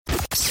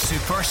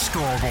Super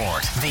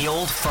Scoreboard. The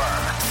Old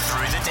Firm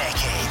through the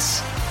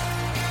decades.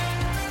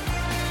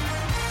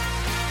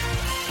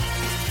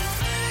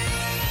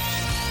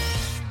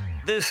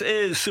 This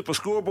is Super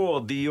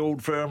Scoreboard, the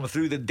Old Firm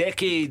through the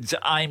decades.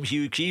 I'm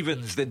Hugh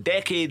Keevins. The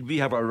decade we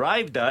have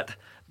arrived at,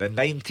 the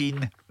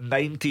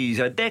 1990s,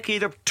 a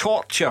decade of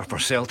torture for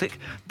Celtic,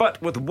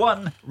 but with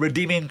one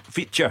redeeming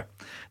feature: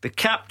 the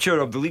capture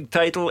of the league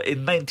title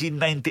in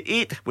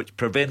 1998, which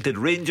prevented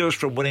Rangers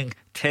from winning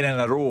 10 in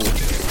a row.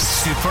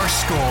 Super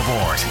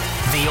Scoreboard,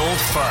 the Old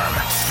Firm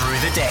through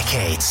the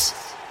decades.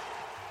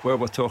 Well,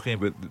 we're talking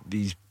about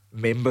these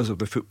members of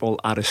the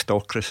football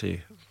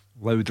aristocracy: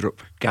 Laudrup,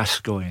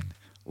 Gascoigne,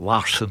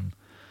 Larsson.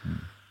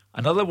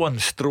 Another one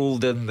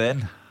strolled in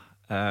then,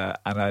 and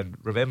I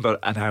remember,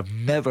 and I've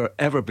never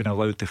ever been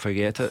allowed to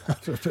forget it.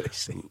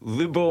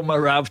 Lubo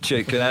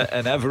Moravcik,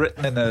 and I've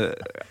written in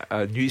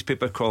a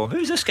newspaper column,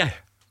 who's this guy?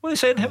 What are they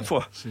sending him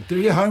for? Do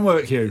your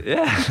homework, Hugh.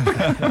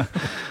 Yeah.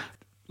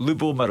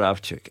 Lubo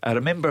Moravcik. I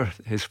remember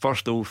his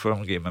first Old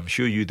Firm game. I'm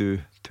sure you do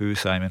too,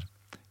 Simon.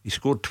 He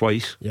scored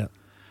twice. Yeah.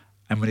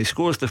 And when he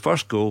scores the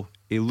first goal,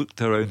 he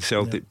looked around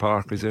Celtic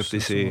Park as if to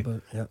say,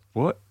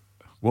 What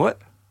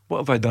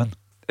have I done?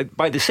 And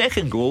by the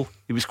second goal,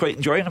 he was quite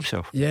enjoying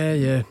himself.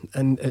 Yeah,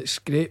 and it's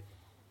great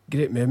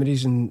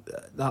memories, and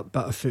that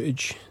bit of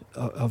footage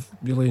I've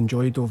really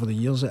enjoyed over the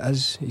years. It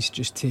is. He's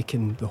just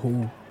taken the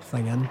whole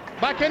thing in.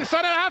 Back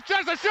inside, a half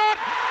chance, a shot.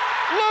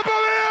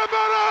 Lubomir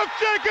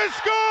Moravcik has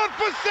scored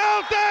for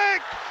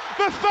Celtic.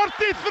 The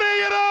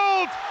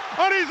 33-year-old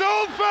on his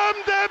Old Firm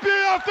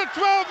debut after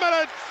 12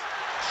 minutes.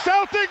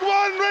 Celtic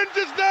 1,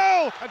 Rangers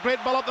 0. A great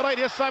ball up the right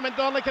here. Simon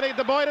Donnelly connected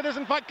to Boyd. It is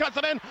in fact cuts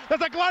it in.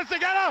 There's a glance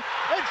together.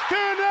 It's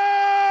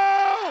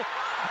 2-0.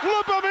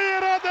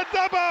 Lubomir had the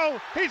double.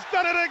 He's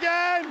done it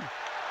again.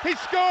 He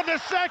scored the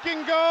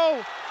second goal.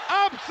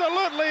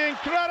 Absolutely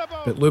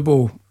incredible. But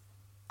Lubo,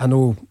 I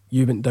know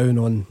you went down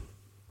on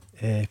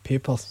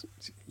paper,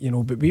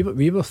 but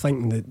we were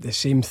thinking the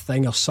same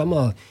thing or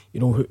similar.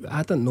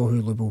 I didn't know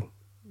who Lubo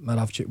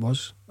Moravcik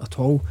was at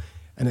all,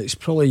 and it's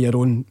probably your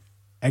own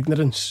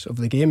ignorance of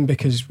the game,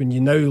 because when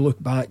you now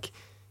look back,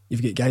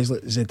 you've got guys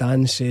like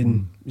Zidane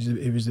saying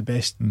he was the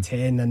best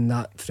 10 in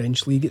that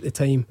French league at the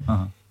time.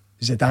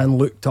 Zidane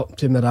looked up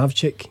to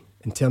Moravcik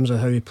in terms of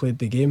how he played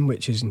the game,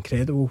 which is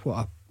incredible.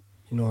 What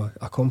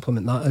a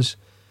compliment that is.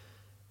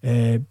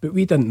 But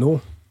we didn't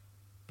know.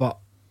 But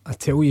I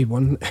tell you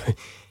one,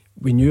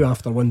 we knew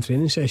after one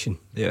training session,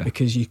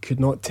 because you could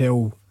not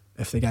tell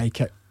if the guy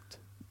kicked,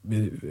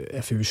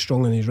 if he was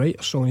strong on his right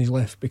or strong on his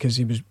left, because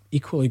he was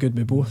equally good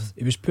with both.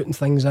 He was putting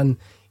things in.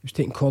 He was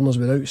taking corners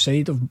with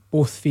outside of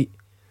both feet,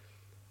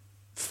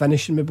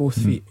 finishing with both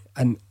feet,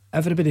 and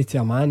everybody to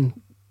a man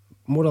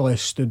more or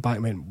less stood back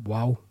and went,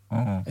 wow.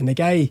 And the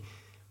guy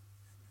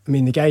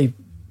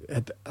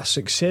had a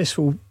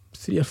successful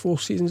 3 or 4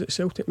 seasons at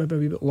Celtic, maybe a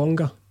wee bit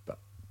longer, but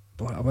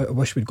I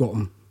wish we'd got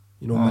him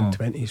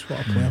mid-20s.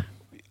 What a player.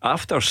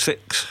 After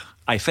 6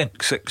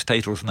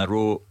 titles in a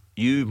row,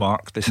 you,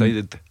 Mark,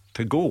 decided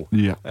to go.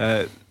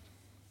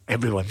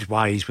 Everyone's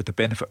wise with the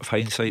benefit of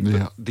hindsight,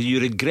 but do you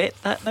regret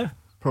that now?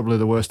 Probably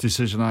the worst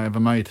decision I ever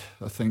made,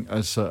 I think,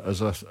 as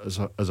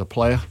a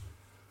player.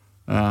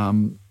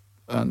 And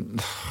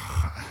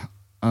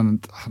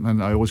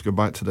I always go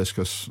back to this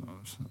because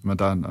my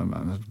dad,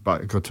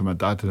 go to my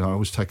dad, and I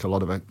always take a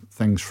lot of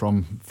things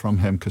from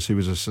him because he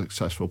was a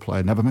successful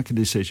player. Never make a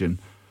decision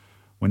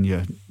when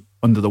you're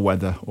under the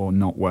weather or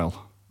not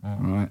well.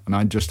 Right? And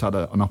I just had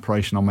an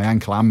operation on my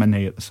ankle and my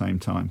knee at the same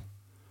time.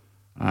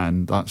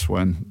 And that's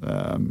when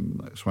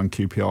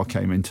QPR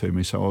came into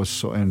me. So I was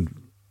sort of in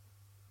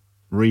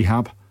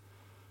rehab,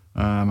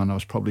 and I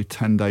was probably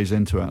 10 days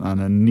into it,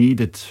 and I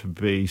needed to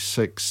be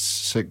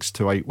six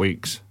to 8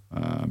 weeks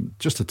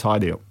just to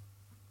tidy up.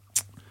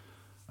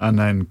 And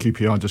then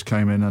QPR just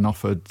came in and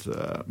offered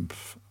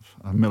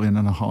 £1.5 million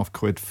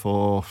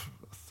for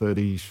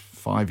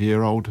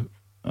 35-year-old,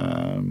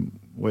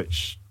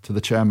 which to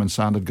the chairman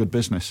sounded good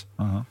business.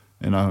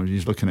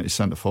 He's looking at his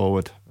centre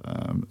forward,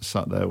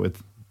 sat there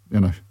with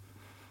a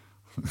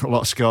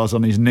lot of scars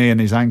on his knee and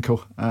his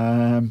ankle,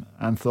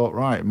 and thought,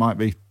 right, it might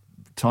be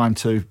time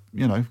to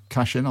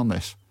cash in on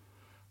this.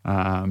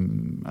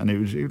 And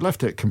he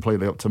left it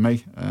completely up to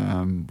me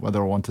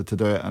whether I wanted to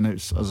do it. And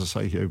it's, as I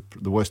say,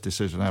 the worst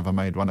decision I ever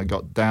made. When I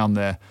got down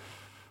there,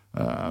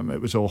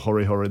 it was all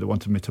hurry. They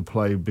wanted me to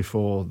play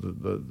before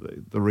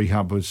the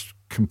rehab was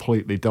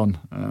completely done.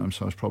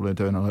 So I was probably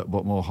doing a little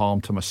bit more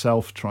harm to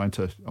myself, trying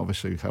to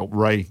obviously help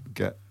Ray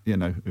get,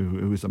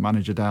 who was the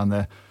manager down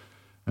there,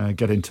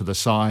 get into the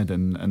side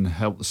and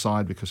help the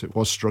side because it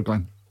was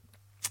struggling.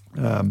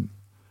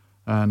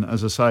 And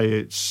as I say,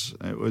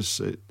 it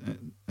was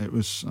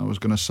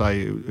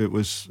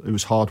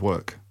hard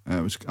work.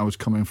 I was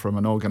coming from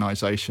an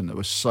organisation that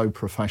was so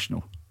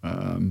professional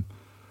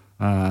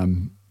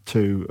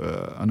to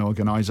an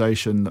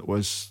organisation that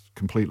was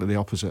completely the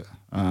opposite,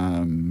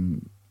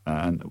 and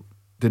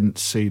didn't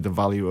see the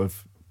value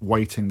of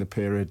waiting the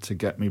period to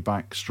get me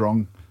back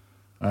strong,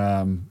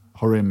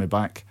 hurrying me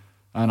back,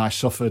 And I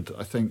suffered,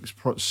 I think,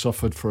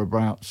 suffered for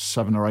about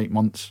 7 or 8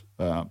 months.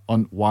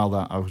 While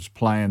that I was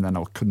playing, then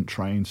I couldn't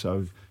train.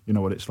 So you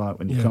know what it's like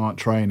when you can't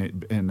train.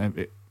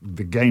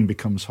 The game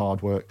becomes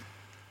hard work.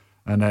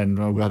 And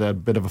then we had a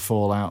bit of a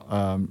fallout,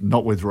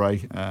 not with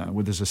Ray,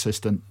 with his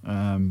assistant.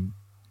 And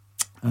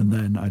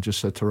then I just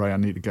said to Ray, I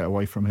need to get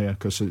away from here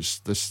because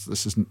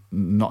this is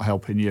not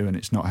helping you and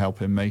it's not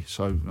helping me.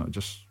 So I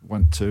just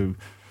went to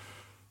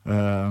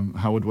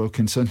Howard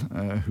Wilkinson,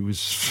 who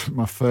was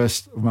my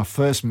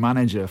first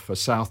manager for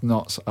South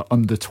Notts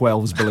under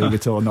 12s, believe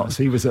it or not.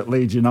 So he was at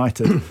Leeds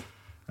United,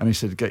 and he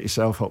said, "Get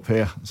yourself up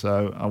here."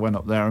 So I went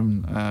up there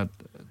and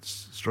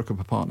struck up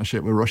a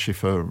partnership with Rushy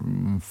for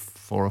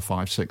 4 or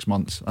 5, 6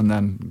 months, and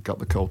then got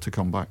the call to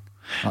come back.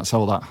 That's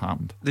how that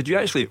happened. Did you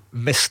actually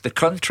miss the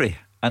country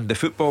and the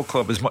football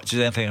club as much as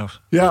anything else?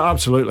 Yeah,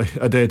 absolutely,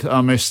 I did.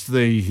 I missed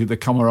the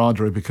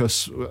camaraderie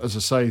because, as I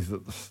say,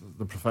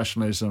 the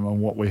professionalism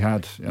and what we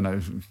had, you know,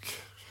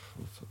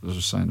 I was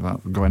just saying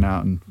about going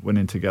out and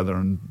winning together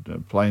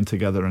and playing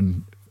together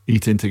and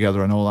eating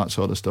together and all that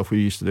sort of stuff.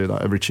 We used to do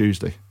that every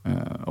Tuesday,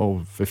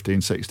 all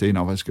 15, 16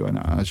 of us going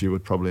out, as you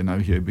would probably know,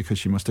 Hugh,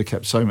 because you must have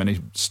kept so many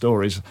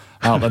stories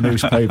out the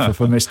newspaper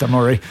for Mr.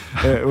 Murray.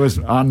 It was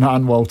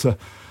and Walter.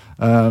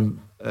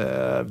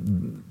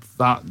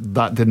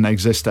 That didn't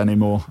exist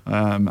anymore.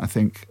 I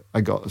think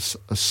I got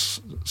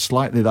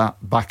slightly that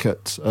back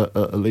at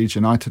Leeds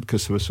United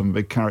because there were some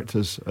big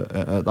characters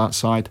at that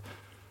side.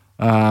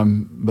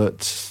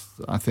 But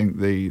I think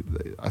the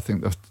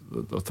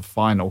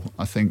final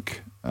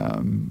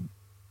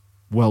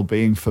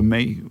well-being for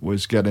me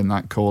was getting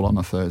that call on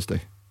a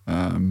Thursday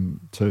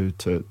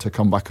to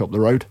come back up the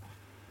road.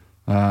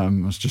 I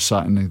was just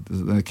sat in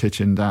the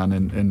kitchen down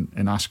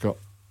in Ascot,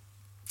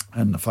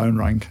 and the phone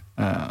rang.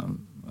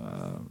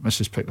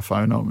 Mrs. picked the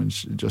phone up and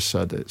she just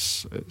said,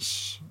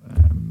 "It's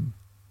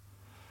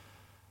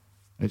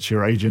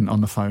your agent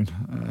on the phone,"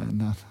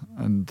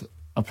 and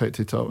I picked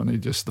it up, and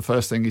the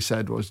first thing he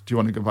said was, "Do you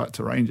want to go back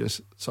to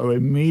Rangers?" So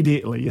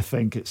immediately you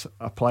think it's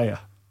a player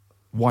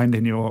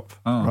winding you up,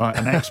 right?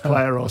 An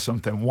ex-player or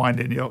something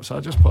winding you up. So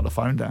I just put the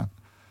phone down,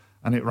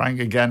 and it rang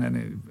again, and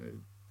he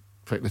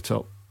picked it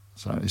up.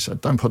 So he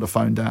said, "Don't put the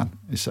phone down."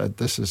 He said,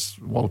 "This is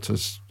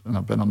Walters, and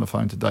I've been on the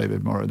phone to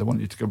David Murray. They want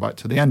you to go back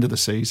to the end of the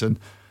season.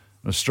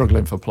 They're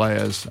struggling for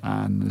players,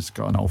 and there's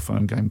got an Old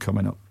Firm game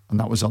coming up." And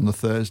that was on the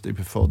Thursday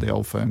before the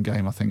Old Firm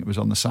game. I think it was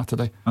on the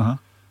Saturday.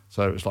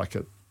 So it was like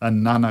a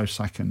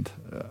nanosecond.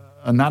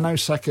 A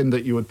nanosecond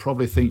that you would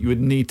probably think you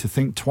would need to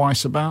think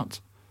twice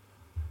about.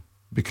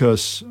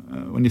 Because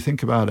when you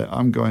think about it,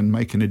 I'm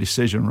making a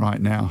decision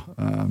right now.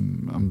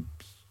 I'm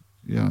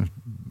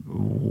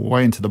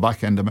way into the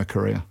back end of my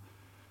career.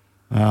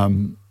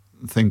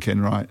 Thinking,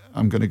 right,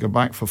 I'm going to go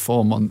back for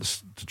 4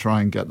 months to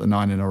try and get the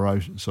 9 in a row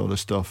sort of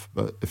stuff.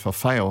 But if I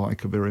fail, I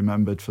could be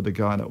remembered for the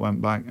guy that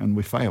went back and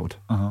we failed.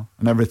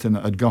 And everything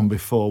that had gone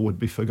before would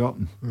be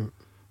forgotten.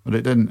 But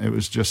it didn't. It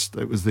was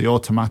the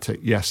automatic,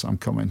 yes, I'm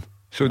coming.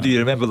 So do you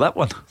remember that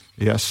one?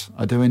 Yes,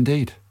 I do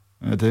indeed.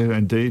 I do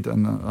indeed.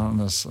 And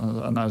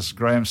as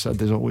Graham said,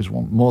 there's always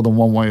more than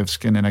one way of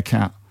skinning a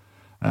cat.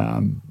 We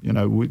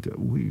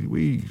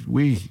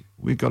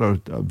got a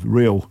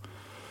real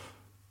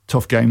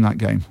tough game that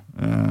game.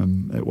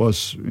 It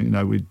was,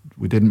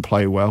 we didn't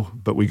play well,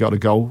 but we got a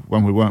goal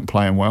when we weren't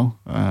playing well.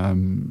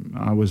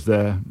 I was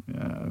there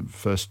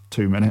first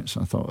 2 minutes.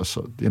 I thought,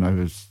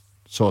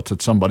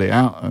 sorted somebody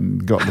out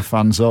and got the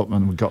fans up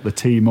and we got the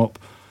team up.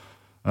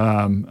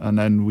 And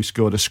then we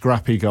scored a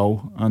scrappy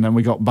goal and then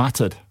we got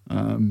battered.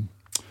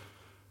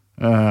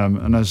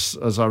 And as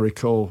I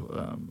recall,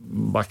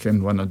 back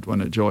in when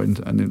I joined,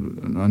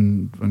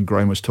 and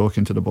Graham was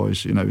talking to the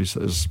boys, he says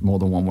there's more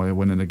than one way of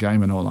winning a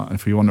game and all that. And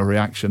if you want a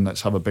reaction,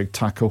 let's have a big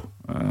tackle,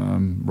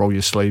 roll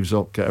your sleeves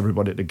up, get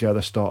everybody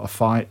together, start a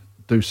fight,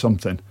 do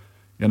something,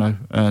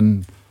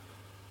 and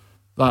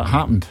that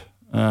happened.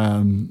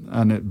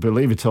 And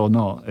believe it or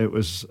not, it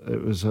was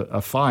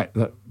a fight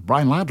that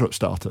Brian Ladrup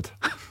started.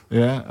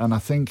 Yeah, and I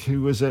think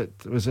who was it?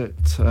 Was it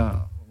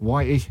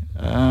Whitey?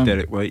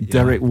 Derek White. Yeah.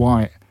 Derek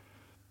White.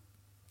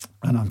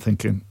 And I'm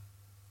thinking,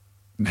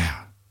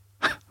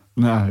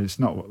 no, it's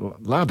not.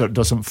 Ladrup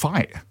doesn't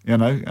fight,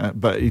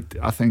 but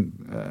I think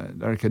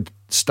Derek had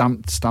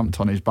stamped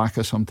on his back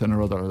or something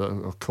or other,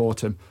 or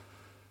caught him.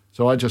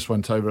 So I just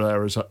went over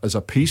there as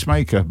a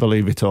peacemaker,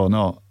 believe it or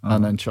not.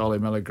 And then Charlie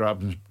Miller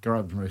grabbed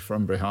me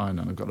from behind,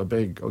 and I've got a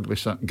big, ugly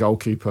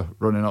goalkeeper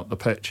running up the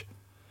pitch.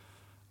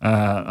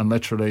 And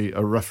literally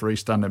a referee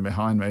standing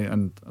behind me,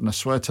 and I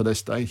swear to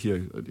this day,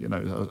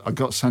 Hugh, I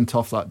got sent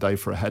off that day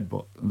for a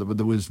headbutt.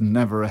 There was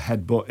never a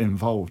headbutt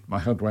involved. My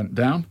head went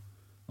down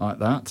like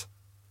that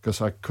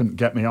because I couldn't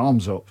get my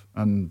arms up,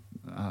 and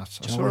I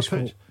saw a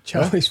pitch.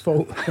 Charlie's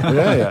fault.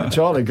 Yeah.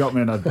 Charlie got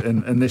me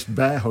in this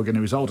bear hug, and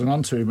he was holding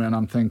on to me, and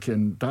I'm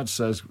thinking, Dad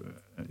says,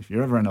 if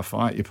you're ever in a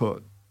fight, you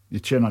put your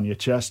chin on your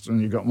chest, and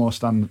you've got more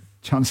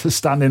chance of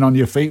standing on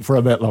your feet for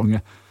a bit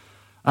longer.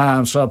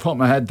 So I put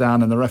my head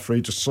down, and the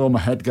referee just saw my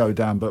head go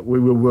down. But we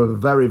were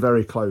very,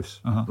 very close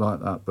like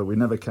that. But we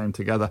never came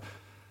together.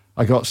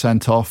 I got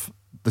sent off.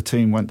 The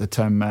team went to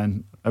 10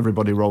 men.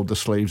 everybody rolled the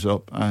sleeves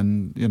up,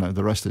 and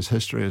the rest is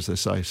history, as they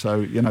say.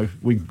 So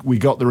we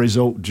got the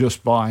result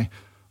just by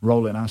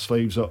rolling our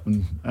sleeves up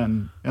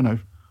and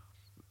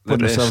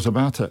putting ourselves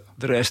about it.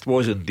 The rest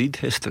was indeed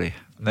history.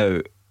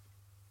 Now,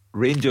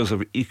 Rangers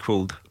have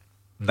equalled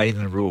 9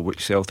 in a row,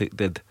 which Celtic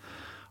did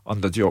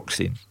under Jock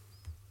Stein.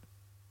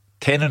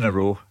 10 in a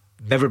row,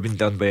 never been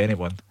done by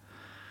anyone.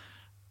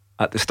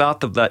 At the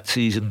start of that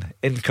season,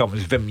 in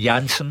comes Wim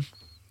Jansen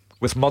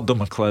with Murdo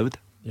McLeod.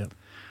 Yep.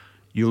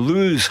 You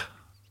lose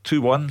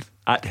 2-1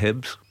 at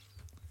Hibs.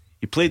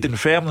 You played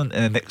Dunfermline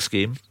in the next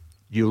game.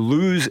 You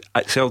lose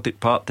at Celtic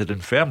Park to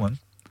Dunfermline.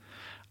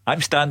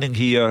 I'm standing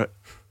here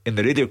in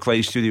the Radio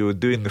Clyde studio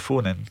doing the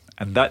phone-in,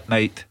 and that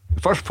night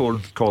the first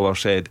phone caller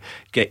said,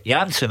 "Get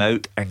Jansen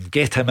out and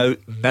get him out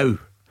now."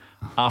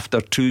 After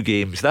 2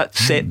 games, that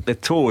set the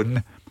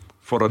tone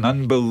for an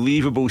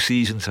unbelievable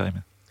season,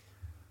 Simon.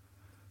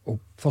 Well,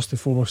 first and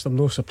foremost, I'm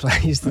no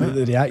surprised at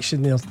the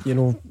reaction there.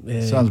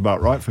 Sounds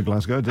about right for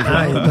Glasgow,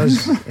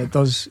 doesn't it? It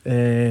does.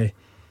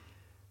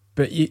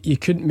 But you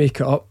couldn't make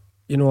it up.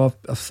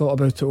 I've thought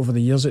about it over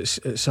the years.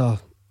 It's a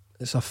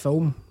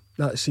film,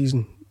 that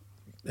season.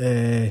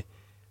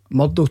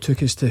 Murdo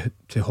took us to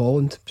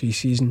Holland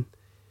pre-season.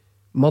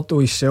 Murdo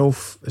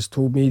himself has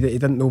told me that he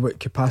didn't know what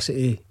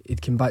capacity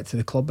he'd come back to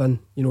the club in.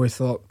 He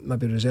thought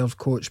maybe reserve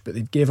coach, but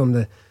they gave him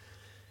the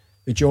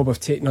job of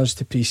taking us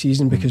to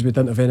pre-season because we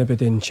didn't have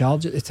anybody in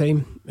charge at the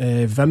time.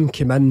 Wim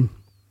came in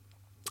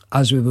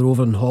as we were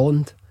over in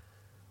Holland.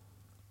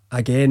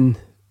 Again,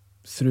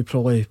 through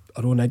probably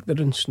our own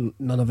ignorance,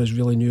 none of us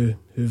really knew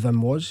who Wim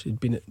was. He'd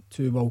been at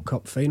 2 World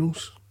Cup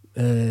finals,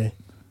 been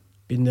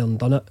there and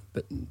done it.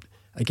 But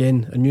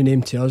again, a new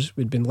name to us.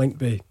 We'd been linked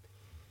by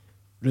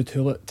Ruud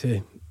Gullit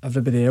to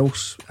everybody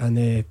else, and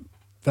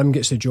Wim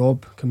gets the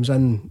job, comes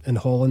in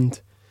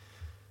Holland,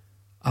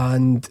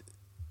 and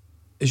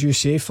as you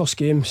say, first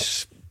game,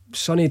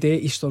 sunny day,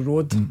 Easter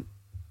Road.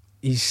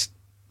 He's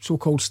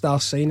so-called star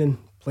signing,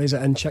 plays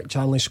it in, Chick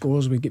Charnley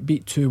scores, we get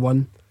beat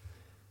 2-1.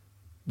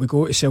 We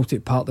go to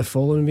Celtic Park the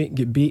following week,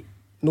 get beat,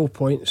 no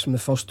points from the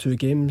first 2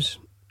 games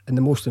in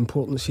the most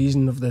important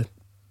season of the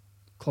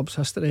club's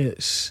history.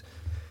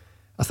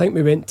 I think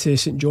we went to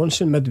St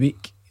Johnstone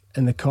midweek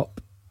in the Cup,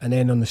 and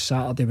then on the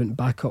Saturday went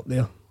back up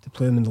there to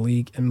play them in the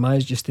league and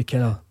managed just to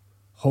kind of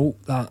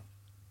halt that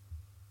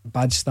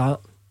bad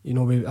start.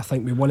 I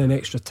think we won in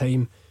extra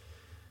time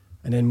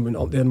and then went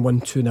up there and won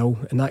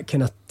 2-0, and that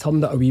kind of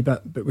turned it a wee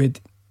bit. But we'd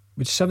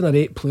 7 or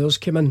 8 players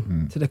came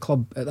in to the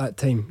club at that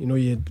time.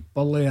 You had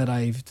Burley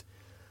arrived,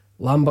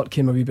 Lambert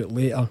came a wee bit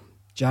later,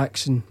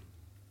 Jackson,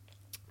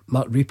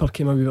 Mark Reaper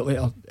came a wee bit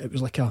later. It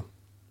was like a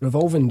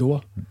revolving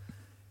door,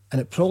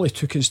 and it probably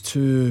took us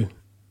to,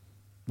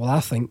 well, I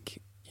think,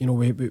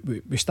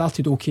 we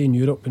started okay in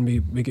Europe, and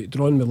we got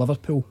drawn with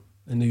Liverpool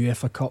in the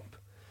UEFA Cup,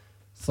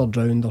 3rd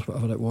round or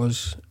whatever it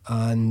was,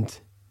 and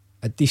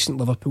a decent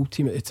Liverpool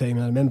team at the time.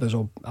 And I remember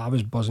I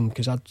was buzzing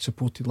because I'd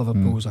supported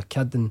Liverpool as a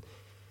kid, and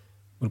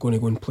we're going to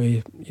go and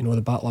play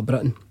the Battle of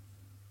Britain.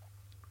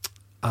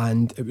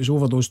 And it was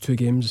over those 2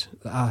 games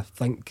that I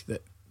think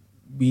that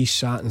we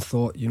sat and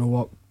thought, you know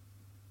what,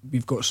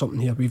 we've got something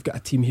here, we've got a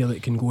team here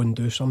that can go and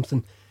do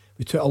something.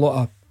 We took a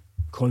lot of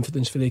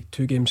confidence for the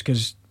 2 games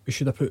because we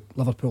should have put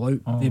Liverpool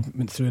out. They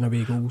went through and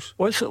away goals.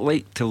 What's it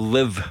like to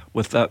live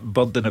with that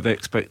burden of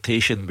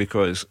expectation?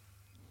 Because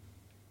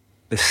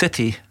the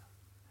city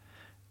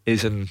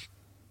is in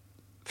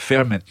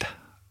ferment.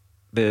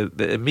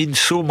 It means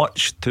so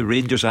much to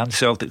Rangers and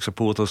Celtic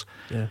supporters.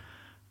 Yeah.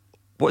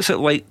 What's it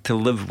like to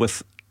live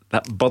with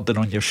that burden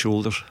on your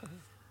shoulders?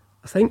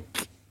 I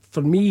think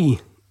for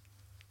me,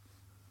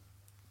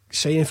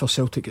 signing for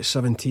Celtic at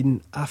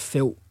 17, I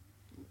felt,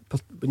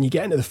 when you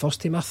get into the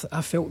first team, I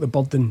felt the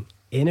burden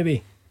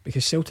anyway,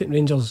 because Celtic and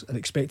Rangers are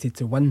expected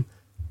to win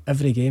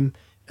every game,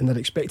 and they're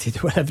expected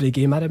to win every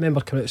game. I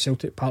remember coming out of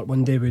Celtic Park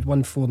one day, we'd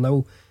won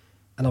 4-0,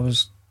 and I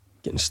was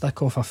getting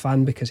stuck off a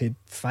fan because he had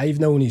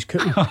 5-0 and he's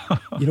cooking.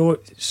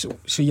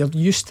 So you're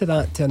used to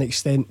that to an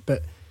extent.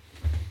 But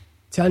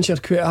to answer your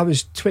question, I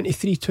was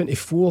 23,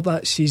 24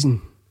 that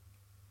season,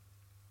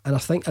 and I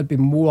think I'd be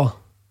more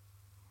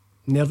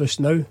nervous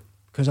now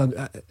because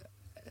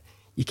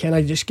you kind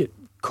of just get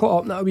caught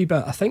up in that a wee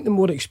bit. I think the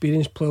more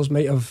experienced players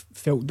might have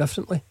felt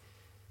differently,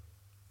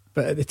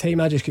 but at the time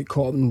I just get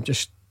caught up and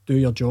just do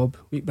your job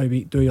week by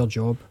week, do your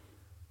job.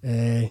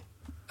 If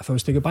I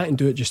was to go back and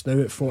do it just now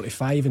at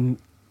 45 and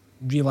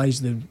realise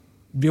the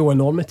real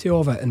enormity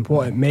of it and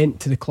what it meant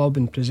to the club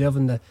and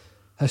preserving the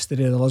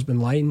history of the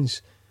Lisbon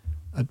Lions,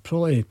 I'd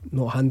probably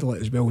not handle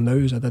it as well now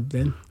as I did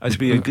then. As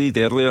we agreed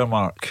earlier,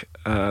 Mark,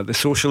 the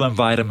social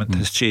environment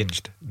has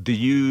changed. Do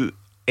you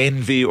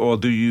envy or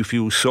do you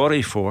feel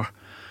sorry for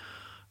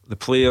the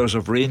players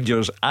of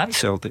Rangers and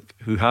Celtic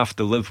who have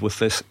to live with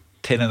this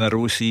 10 in a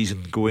row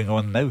season going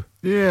on now?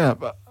 Yeah,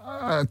 but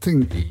I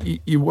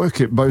think you work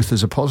it both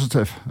as a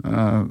positive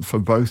for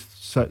both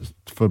sets,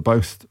 for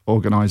both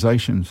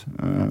organisations.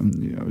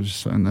 I was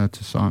saying there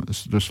to Simon,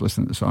 just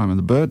listening to Simon,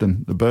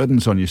 the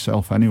burden's on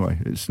yourself anyway.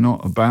 It's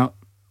not about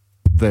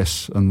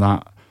this and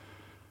that.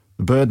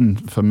 The burden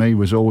for me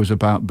was always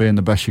about being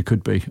the best you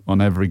could be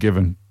on every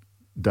given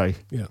day,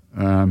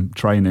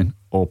 training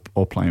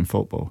or playing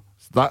football.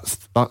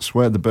 That's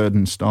where the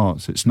burden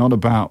starts. It's not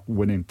about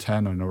winning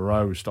 10 in a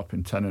row,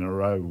 stopping 10 in a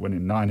row,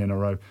 winning 9 in a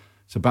row.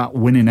 It's about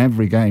winning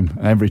every game,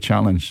 every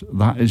challenge.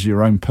 That is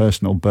your own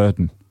personal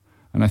burden.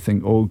 And I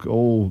think all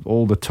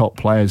the top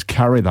players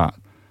carry that.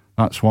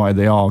 That's why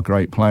they are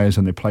great players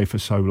and they play for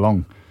so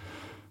long.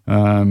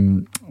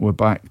 We're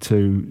back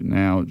to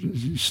now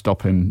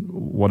stopping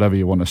whatever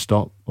you want to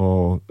stop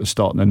or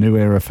starting a new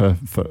era for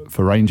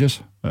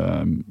Rangers.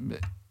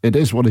 It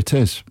is what it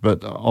is.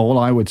 But all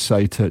I would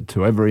say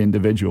to every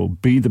individual,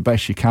 be the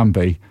best you can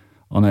be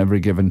on every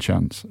given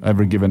chance,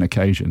 every given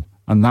occasion.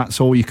 And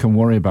that's all you can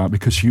worry about,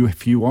 because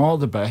if you are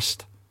the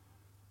best,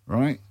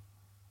 right,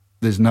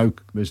 there's no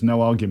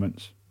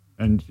arguments.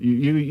 And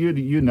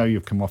you know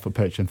you've come off a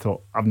pitch and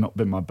thought, I've not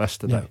been my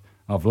best today.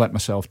 Yeah. I've let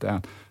myself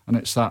down. And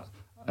it's that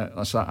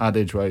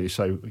adage where you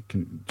say,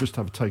 just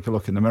take a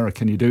look in the mirror.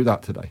 Can you do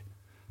that today?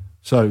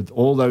 So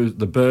all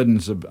the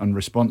burdens and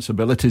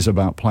responsibilities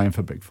about playing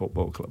for big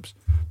football clubs.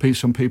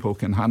 Some people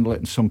can handle it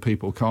and some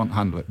people can't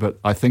handle it. But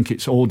I think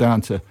it's all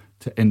down to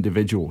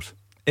individuals.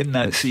 In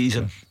that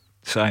season,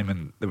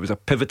 Simon, there was a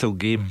pivotal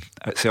game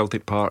at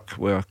Celtic Park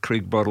where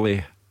Craig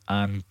Burley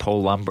and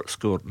Paul Lambert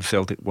scored and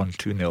Celtic won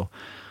 2-0.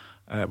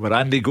 Where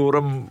Andy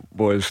Gorham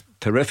was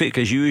terrific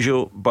as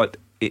usual, but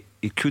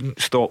he couldn't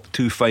stop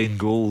two fine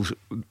goals.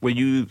 Were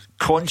you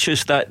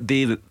conscious that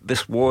day that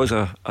this was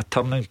a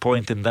turning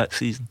point in that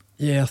season?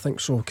 Yeah, I think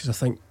so, because I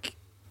think,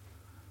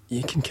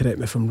 you can correct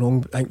me if I'm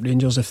wrong, but I think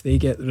Rangers, if they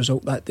get the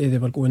result that day, they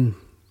were going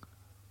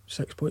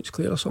 6 points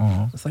clear or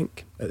something, I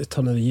think, at the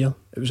turn of the year.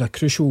 It was a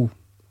crucial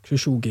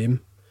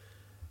game.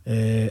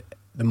 The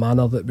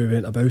manner that we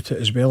went about it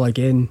as well,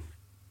 again,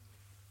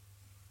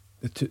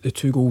 the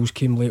two goals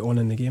came late on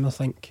in the game, I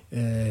think.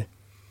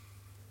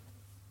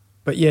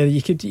 But yeah,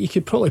 you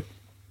could probably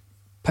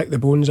pick the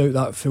bones out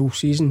that full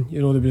season.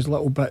 You know, there was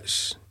little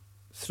bits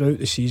throughout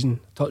the season.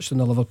 Touched on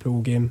the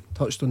Liverpool game,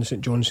 touched on the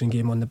St Johnstone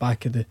game on the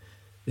back of the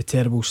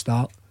terrible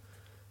start.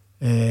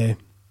 And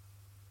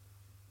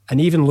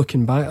even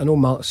looking back, I know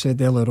Mark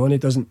said earlier on he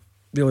doesn't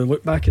really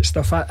look back at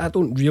stuff. I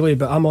don't really,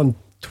 but I'm on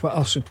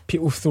Twitter, so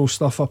people throw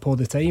stuff up all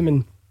the time.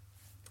 And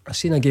I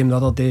seen a game the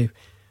other day.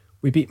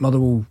 We beat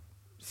Motherwell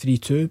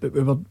 3-2, but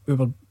we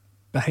were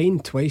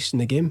behind twice in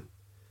the game.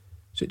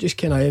 So it just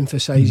kind of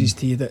emphasises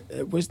to you that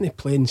it wasn't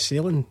plain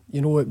sailing.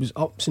 You know, it was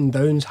ups and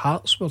downs.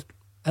 Hearts were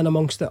in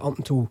amongst it up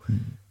until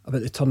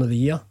about the turn of the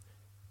year.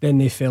 Then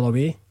they fell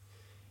away.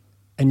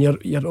 And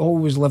you're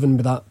always living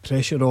with that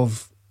pressure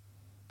of,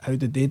 how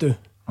did they do?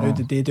 How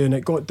did they do? And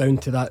it got down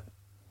to that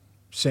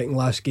second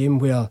last game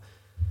where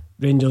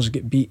Rangers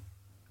get beat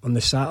on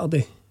the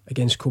Saturday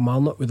against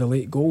Kilmarnock with a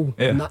late goal.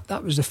 Yeah. And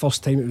that was the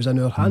first time it was in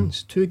our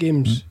hands. 2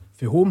 games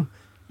for home.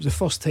 It was the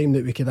first time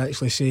that we could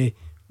actually say,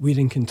 we're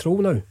in control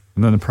now.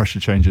 And then the pressure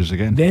changes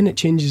again. Then it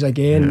changes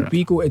again. Yeah.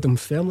 We go to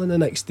Dunfermline the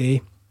next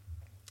day.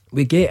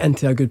 We get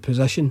into a good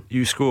position.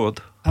 You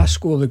scored. I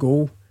score the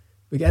goal.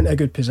 We get into a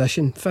good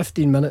position.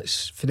 15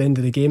 minutes for the end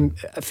of the game.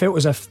 It felt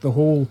as if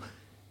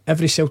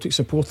every Celtic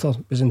supporter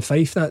was in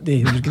Fife that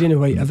day. There was green and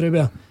white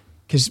everywhere,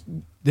 because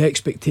the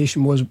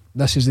expectation was,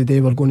 this is the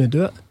day we're going to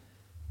do it.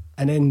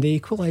 And then they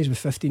equalised with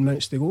 15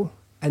 minutes to go.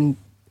 And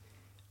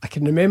I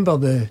can remember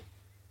the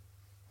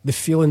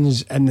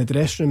feelings in the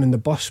dressing room and the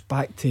bus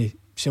back to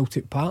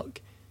Celtic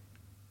Park.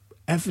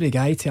 Every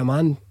guy to a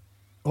man,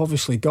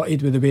 obviously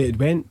gutted with the way it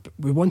went, but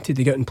we wanted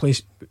to get in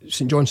place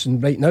St Johnstone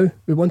right now.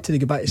 We wanted to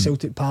go back to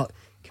Celtic Park.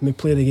 Can we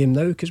play the game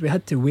now? Because we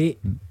had to wait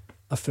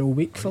a full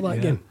week for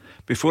that game.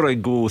 Before I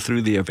go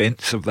through the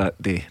events of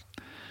that day,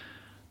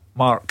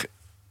 Mark,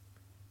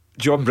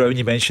 John Brown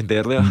you mentioned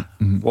earlier,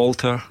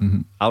 Walter,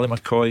 Ali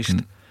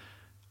McCoist,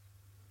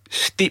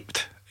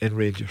 steeped in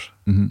Rangers.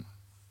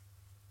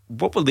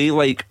 What were they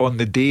like on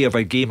the day of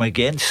a game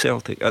against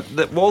Celtic?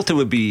 Walter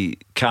would be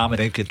calm and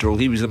in control.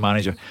 He was the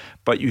manager,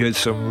 but you had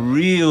some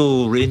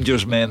real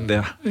Rangers men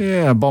there.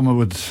 Yeah, Bomber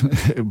would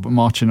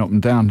marching up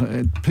and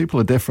down. People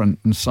are different,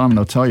 and Simon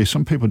will tell you,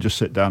 some people just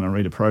sit down and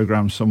read a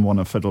programme. Some want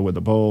to fiddle with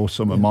the ball.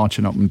 Some are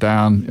marching up and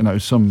down. You know,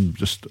 some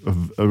just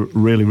are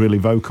really, really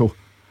vocal,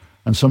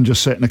 and some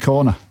just sit in a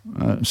corner,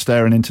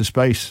 staring into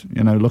space.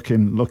 You know,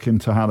 looking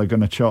to how they're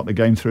going to chart the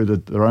game through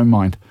their own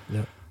mind.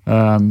 Yeah.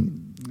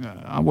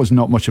 I was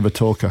not much of a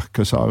talker,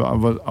 because I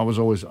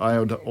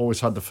had always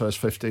had the first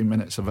 15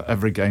 minutes of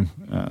every game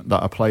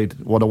that I played,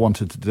 what I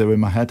wanted to do in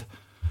my head,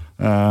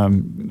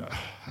 and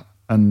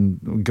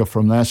go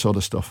from there, sort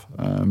of stuff.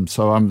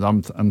 So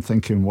I'm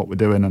thinking what we're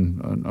doing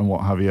and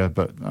what have you.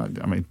 But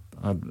I mean,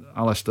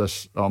 Alistair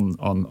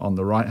on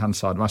the right hand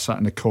side. I sat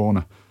in the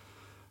corner.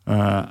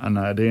 And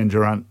I had Ian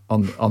Durrant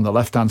on the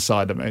left hand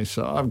side of me,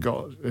 so I've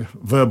got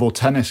verbal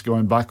tennis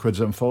going backwards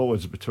and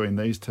forwards between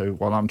these two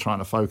while I'm trying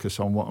to focus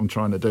on what I'm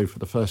trying to do for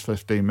the first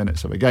 15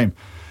 minutes of a game.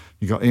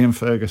 You got Ian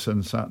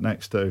Ferguson sat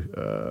next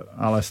to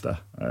Alistair,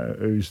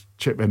 who's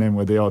chipping in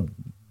with the odd,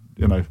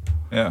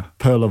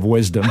 pearl of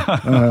wisdom,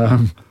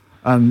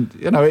 and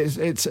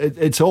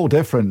it's all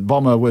different.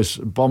 Bomber was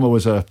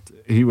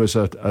he was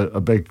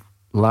a big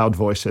loud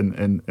voice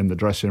in the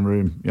dressing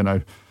room. You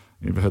know,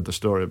 you've heard the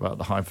story about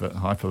the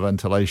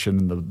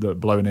hyperventilation, the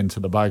blowing into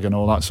the bag and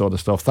all that sort of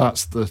stuff.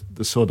 That's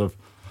the sort of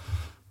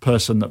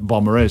person that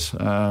Bomber is.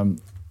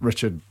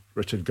 Richard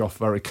Gough,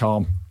 very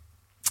calm,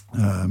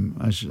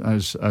 as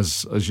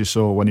you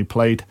saw when he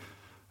played.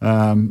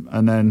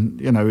 And then,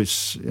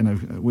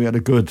 we had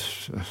a good,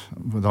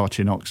 with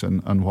Archie Knox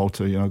and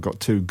Walter, got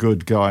two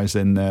good guys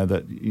in there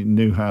that you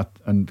knew how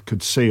and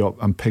could see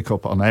up and pick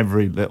up on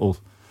every little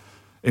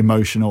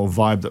emotional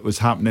vibe that was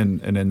happening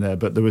in there.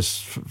 But there was,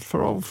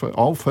 for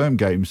all Firm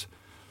games,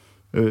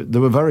 they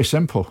were very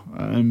simple,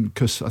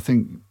 because I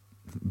think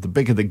the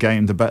bigger the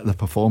game, the better the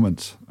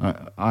performance.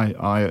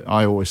 I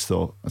always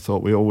thought. I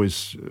thought we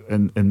always,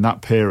 in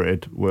that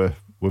period, were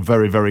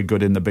very, very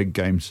good in the big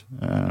games.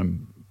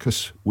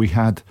 Because we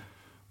had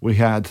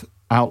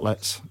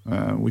outlets,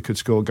 we could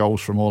score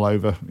goals from all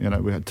over.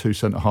 We had two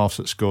centre halves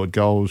that scored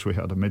goals. We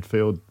had a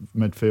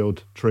midfield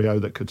trio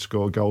that could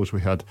score goals.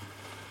 We had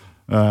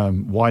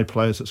wide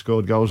players that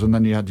scored goals, and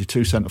then you had your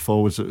two centre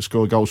forwards that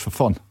scored goals for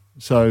fun.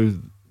 So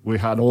we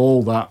had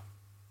all that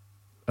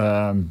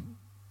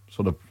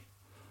sort of,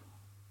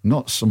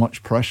 not so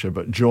much pressure,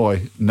 but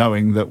joy,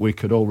 knowing that we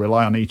could all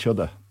rely on each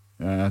other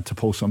to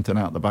pull something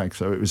out the bag.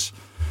 So it was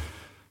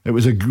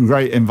a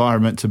great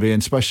environment to be in,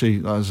 especially,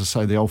 as I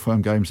say, the Old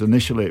Firm games.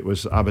 Initially, it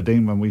was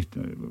Aberdeen when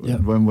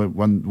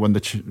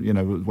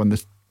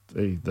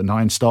the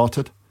nine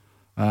started,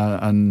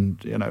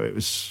 and it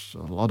was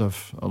a lot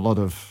of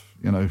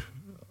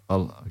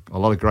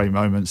great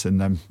moments in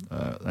them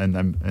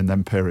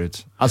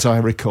periods, as I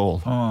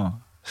recall. Oh.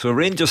 So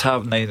Rangers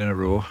have 9 in a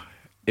row.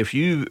 If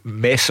you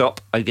mess up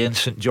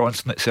against St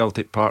Johnstone at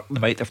Celtic Park, they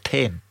might have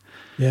 10.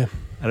 Yeah.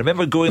 I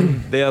remember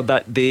going there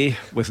that day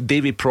with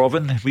Davy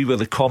Provan. We were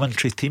the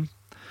commentary team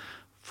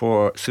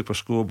for Super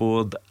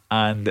Scoreboard,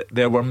 and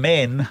there were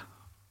men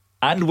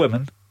and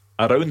women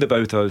around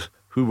about us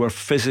who were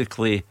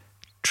physically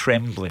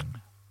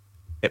trembling.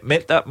 It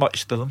meant that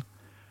much to them.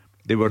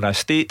 They were in a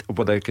state of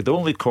what I could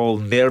only call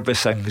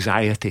nervous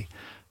anxiety.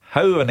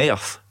 How on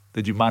earth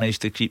did you manage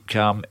to keep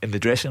calm in the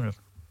dressing room?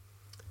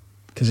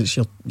 Because it's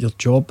your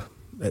job.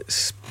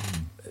 It's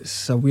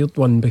a weird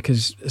one,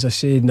 because, as I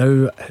say,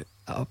 now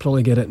I'll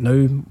probably get it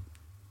now,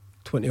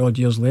 20 odd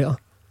years later.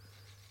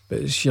 But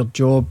it's your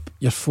job.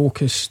 You're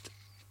focused.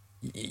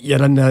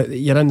 You're in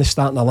the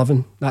starting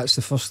 11. That's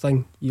the first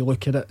thing you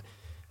look at it.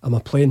 Am I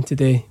playing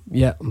today?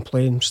 Yeah, I'm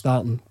playing. I'm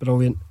starting.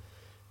 Brilliant.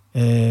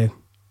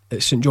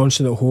 It's St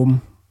Johnstone at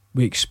home.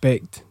 We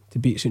expect to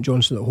beat St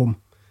Johnstone at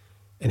home,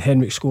 and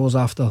Henrik scores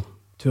after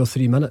 2 or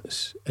 3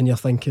 minutes, and you're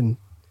thinking,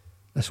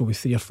 this will be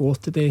 3 or 4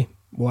 today.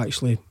 We'll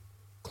actually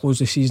close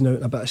the season out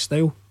in a bit of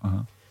style.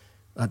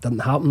 That didn't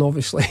happen,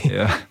 obviously.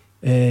 Yeah.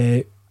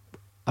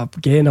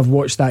 Again, I've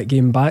watched that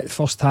game back.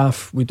 First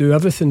half, we do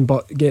everything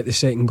but get the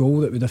second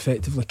goal that would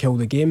effectively kill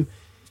the game.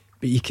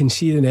 But you can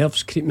see the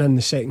nerves creeping in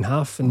the second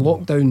half. In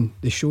lockdown,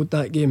 they showed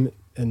that game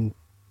in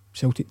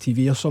Celtic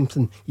TV or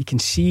something. You can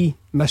see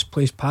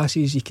misplaced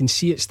passes. You can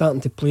see it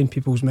starting to play in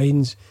people's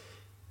minds.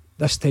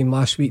 This time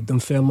last week,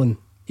 Dunfermline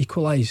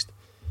equalised.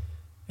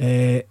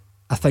 I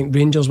think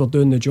Rangers were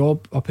doing the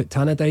job up at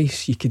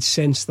Tannadice. You could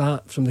sense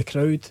that from the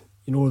crowd.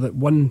 That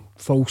one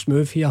false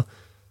move here,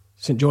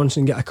 St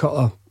Johnstone get a couple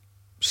of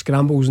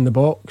scrambles in the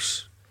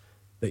box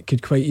that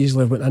could quite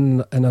easily have went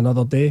in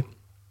another day,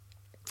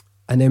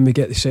 and then we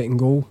get the second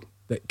goal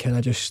that kind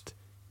of just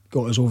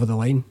got us over the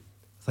line.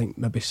 I think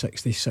maybe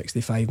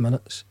 60-65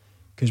 minutes,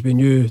 because we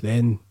knew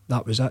then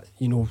that was it.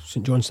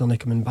 St Johnstone are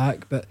coming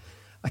back. But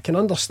I can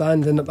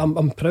understand, and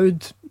I'm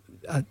proud.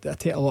 I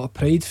take a lot of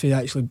pride for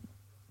actually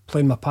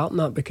playing my part in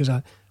that, because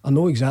I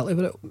know exactly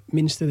what it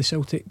means to the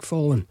Celtic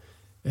following.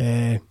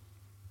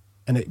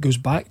 And it goes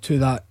back to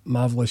that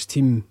marvellous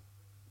team,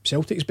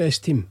 Celtic's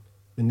best team.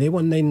 When they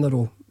won 9 in a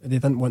row, they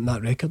didn't want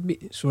that record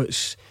beat. So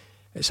it's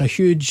a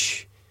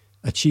huge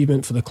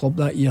achievement for the club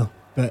that year.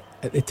 But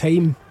at the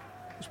time,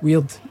 it's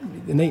weird.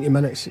 The 90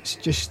 minutes, it's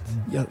just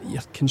you're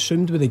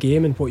consumed with the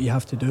game and what you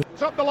have to do.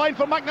 It's up the line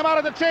for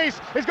McNamara to chase.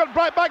 He's got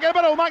Bright back in the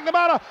middle.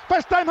 McNamara,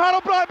 first time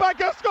Harold Bright back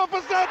has scored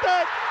for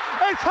Celtic.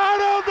 It's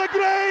Harold the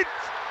Great.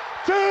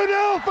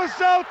 2-0 for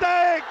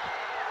Celtic.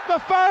 The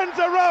fans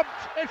erupt.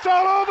 It's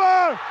all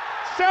over.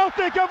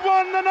 Celtic have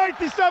won the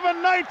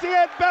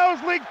 97-98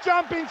 Bells League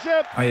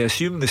Championship. I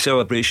assume the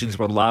celebrations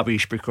were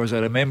lavish, because I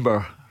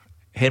remember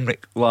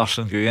Henrik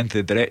Larsson going into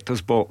the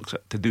director's box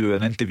to do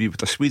an interview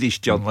with a Swedish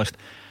journalist,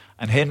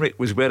 and Henrik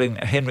was wearing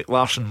a Henrik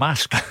Larsson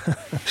mask.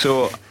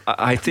 So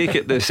I take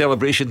it the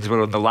celebrations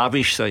were on the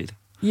lavish side.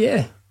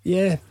 Yeah.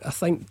 I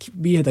think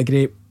we had a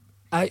great...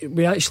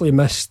 we actually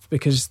missed,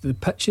 because the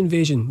pitch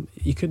invasion,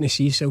 you couldn't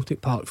see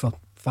Celtic Park for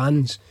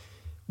fans.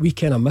 We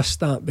kind of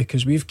missed that,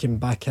 because we've come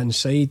back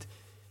inside.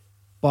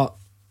 But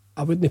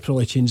I wouldn't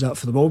probably change that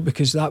for the world,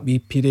 because that wee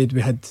period we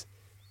had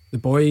the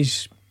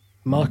boys,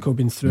 Marco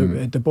been through it, we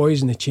had the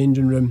boys in the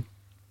changing room,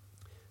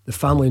 the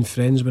family and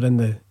friends were in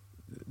the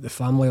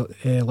family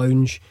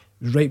lounge,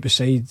 right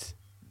beside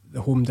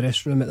the home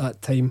dressing room at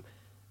that time,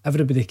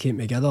 everybody came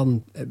together,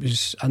 and it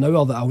was an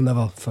hour that I'll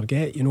never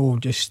forget. You know,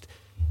 just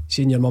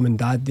seeing your mum and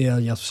dad there,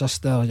 your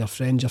sister, your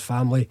friends, your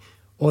family,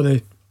 all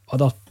the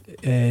other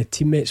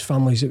teammates'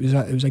 families. It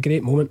was a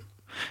great moment.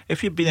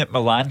 If you've been at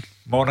Milan,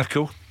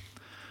 Monaco,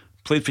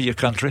 played for your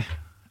country,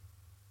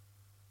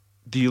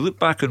 do you look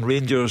back on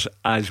Rangers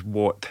as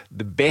what,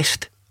 the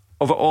best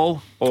of it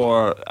all,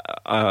 or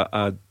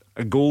a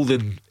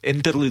golden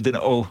interlude in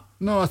it all?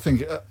 No, I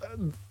think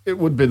it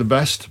would be the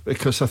best,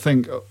 because I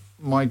think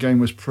my game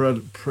was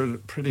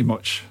pretty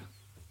much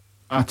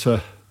at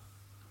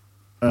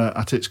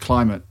its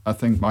climate. I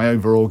think my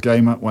overall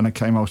game, when I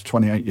came, I was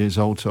 28 years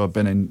old, so I've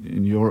been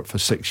in Europe for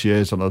 6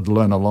 years, and I'd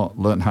learned a lot,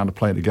 learned how to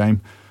play the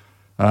game.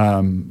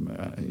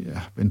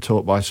 Been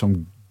taught by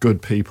some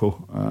good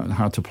people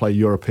how to play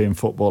European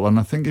football, and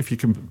I think if you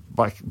can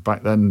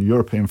back then,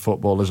 European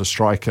football as a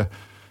striker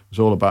was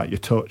all about your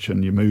touch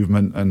and your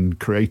movement and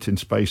creating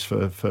space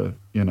for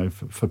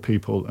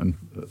people and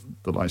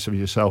the likes of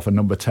yourself, a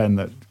number 10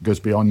 that goes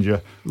beyond you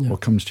or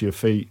comes to your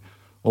feet,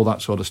 all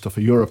that sort of stuff.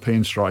 A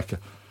European striker.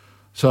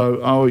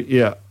 So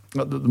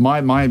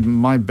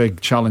my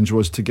big challenge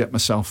was to get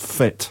myself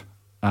fit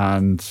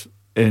and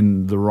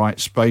in the right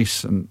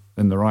space and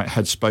in the right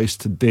headspace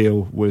to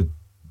deal with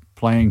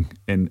playing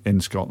in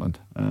Scotland.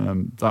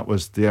 That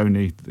was the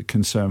only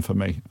concern for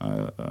me.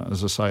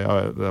 As I say,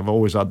 I've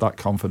always had that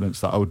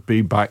confidence that I would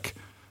be back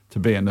to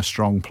being a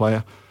strong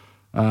player,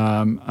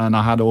 and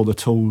I had all the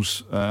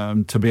tools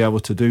to be able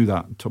to do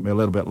that. It took me a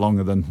little bit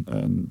longer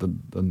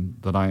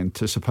than I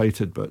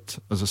anticipated, but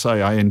as I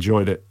say, I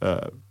enjoyed it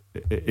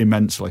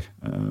immensely.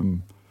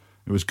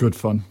 It was good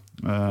fun,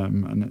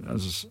 and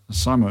as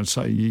Simon would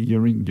say,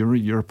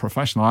 you're a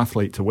professional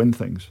athlete to win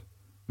things.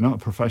 You're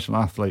not a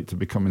professional athlete to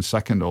becoming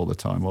second all the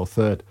time or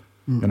third,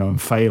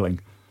 and failing.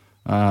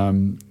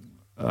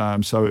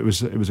 So it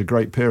was a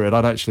great period.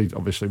 I'd actually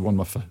obviously won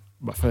my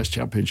first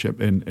championship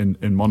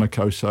in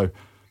Monaco, so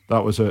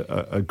that was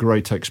a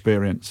great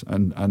experience,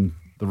 and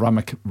the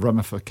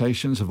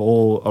ramifications of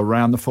all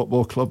around the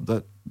football club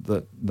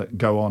that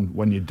go on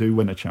when you do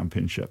win a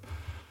championship.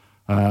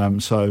 I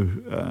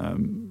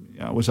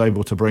was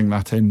able to bring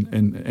that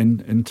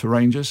into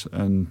Rangers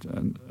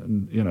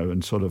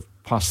and sort of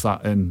pass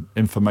that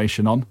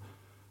information on.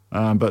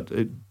 But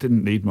it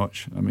didn't need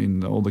much. I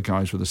mean, all the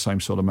guys were the same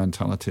sort of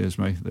mentality as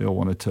me. They all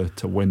wanted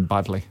to win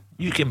badly.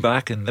 You came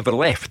back and never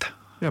left.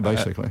 Yeah,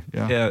 basically.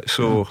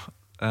 So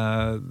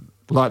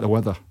like the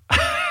weather.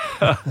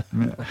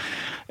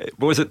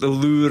 Was it the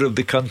lure of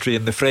the country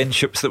and the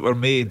friendships that were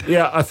made?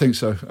 Yeah, I think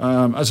so.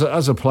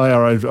 As a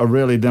player, I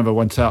really never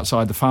went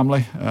outside the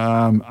family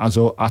at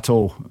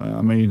all.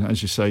 I mean,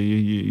 as you say,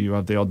 you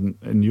had the odd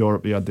in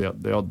Europe. You had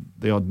the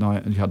odd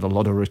night, and you had a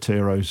lot of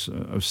retiros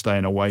of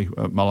staying away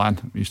at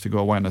Milan. We used to go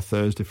away on a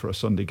Thursday for a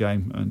Sunday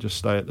game and just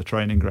stay at the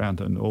training ground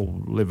and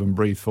all live and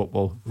breathe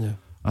football. Yeah.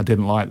 I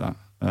didn't like that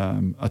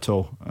at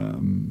all.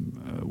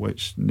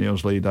 Which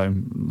Niels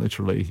Lidholm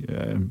literally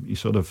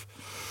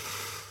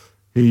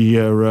He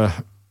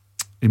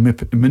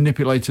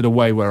manipulated a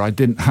way where I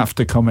didn't have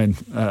to come in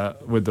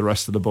with the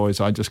rest of the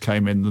boys. I just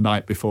came in the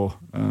night before.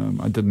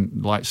 I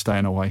didn't like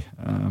staying away,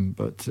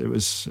 but it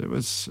was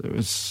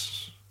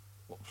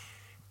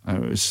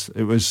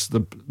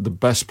the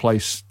best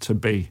place to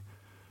be,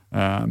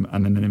 and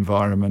in an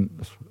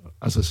environment,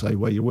 as I say,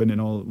 where you're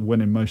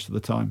winning most of the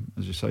time.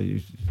 As you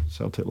say,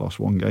 Celtic lost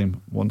one game,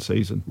 one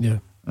season. Yeah.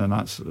 And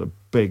that's a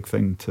big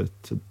thing to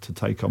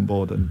take on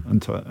board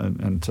and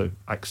to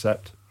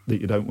accept. That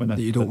you don't win it.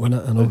 I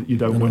know. You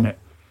don't win it.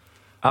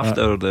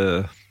 After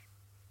the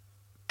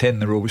 10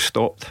 in a row was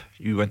stopped,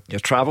 you went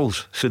your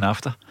travels soon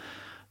after.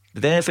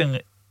 Did anything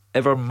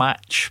ever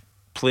match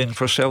playing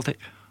for Celtic?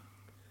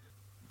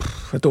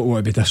 I don't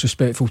want to be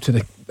disrespectful to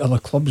the other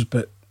clubs,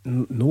 but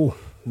no.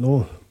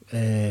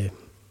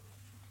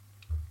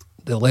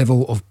 The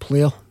level of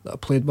player that I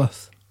played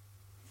with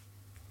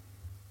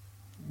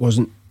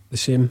wasn't the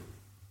same.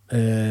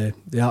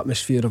 The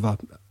atmosphere of a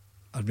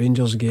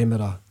Rangers game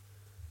or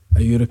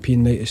a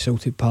European night at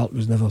Celtic Park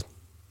was never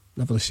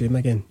the same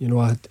again. You know,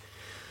 I had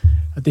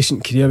a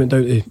decent career, went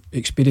down to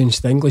experience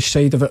the English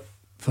side of it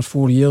for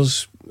 4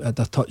 years. I had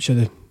a touch of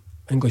the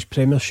English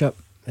Premiership.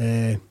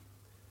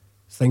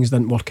 Things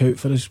didn't work out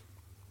for us,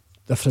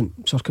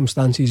 different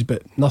circumstances,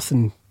 but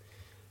nothing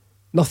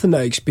that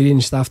I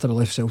experienced after I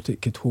left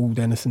Celtic could hold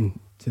anything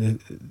to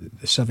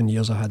the 7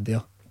 years I had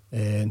there.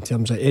 In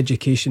terms of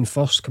education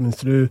first, coming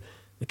through,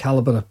 the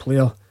calibre of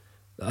player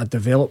that I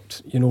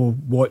developed, you know,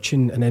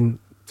 watching and then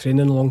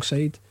training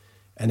alongside,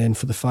 and then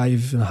for the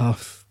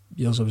 5.5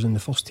 years I was in the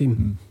first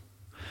team,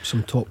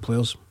 some top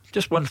players.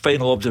 Just one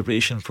final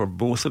observation for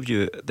both of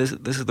you. This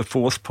is the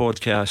fourth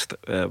podcast.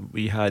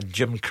 We had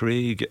Jim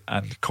Craig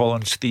and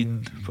Colin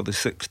Steen for the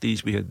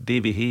 60s. We had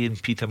Davy Hay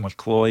and Peter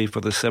McCloy for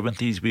the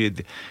 70s. We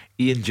had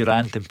Ian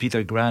Durrant and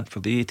Peter Grant for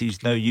the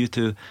 80s. Now you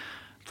two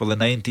for the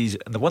 90s.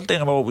 And the one thing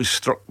I'm always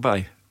struck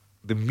by,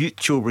 the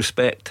mutual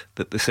respect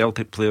that the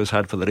Celtic players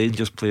had for the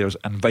Rangers players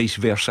and vice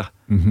versa.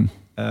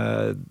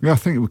 I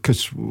think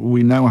because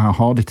we know how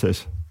hard it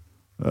is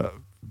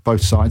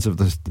both sides of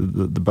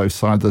both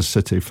sides of the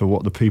city for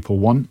what the people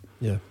want.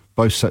 Yeah.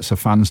 Both sets of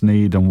fans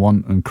need and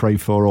want and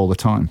crave for all the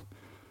time.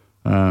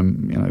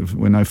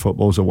 We know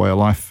football's a way of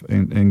life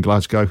in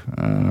Glasgow.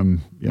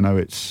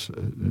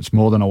 It's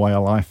more than a way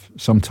of life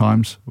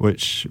sometimes,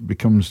 which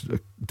becomes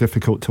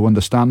difficult to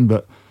understand.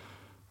 But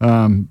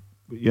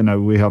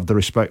we have the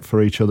respect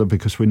for each other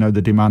because we know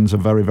the demands are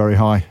very, very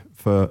high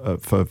for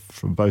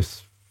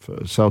both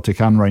for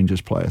Celtic and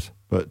Rangers players.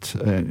 But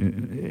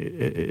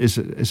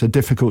it's a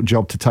difficult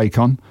job to take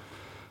on.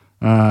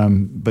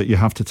 But you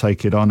have to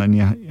take it on, and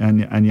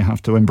you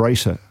have to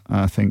embrace it,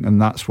 I think,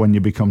 and that's when you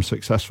become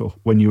successful,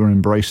 when you're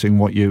embracing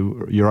what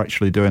you're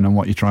actually doing and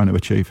what you're trying to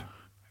achieve.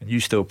 And you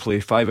still play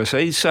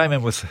five-a-side,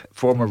 Simon, with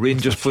former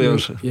Rangers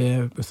players.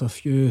 Yeah, with a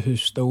few who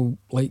still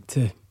like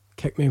to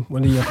kick me.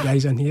 One of your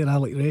guys in here,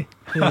 Alec Ray.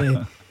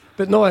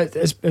 But no,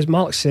 as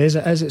Mark says,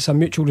 it's a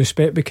mutual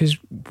respect, because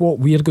what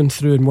we're going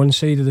through on one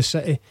side of the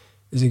city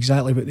is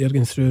exactly what they're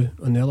going through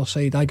on the other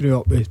side. I grew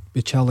up with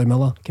Charlie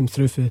Miller, came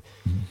through for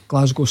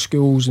Glasgow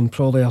schools, and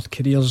probably our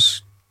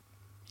careers,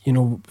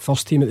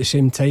 first team at the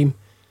same time.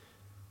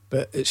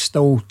 But it's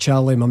still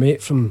Charlie, my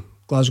mate from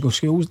Glasgow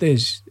schools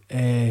days.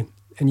 And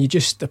you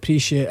just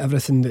appreciate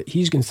everything that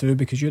he's going through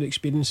because you're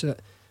experiencing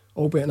it,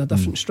 albeit in a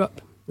different strip.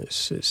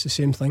 It's the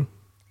same thing.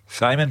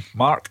 Simon,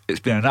 Mark, it's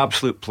been an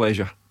absolute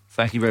pleasure.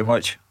 Thank you very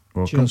much.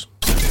 Welcome. Cheers.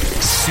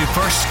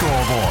 Super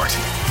Scoreboard,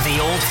 the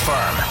Old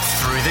Firm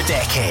through the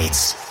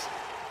decades.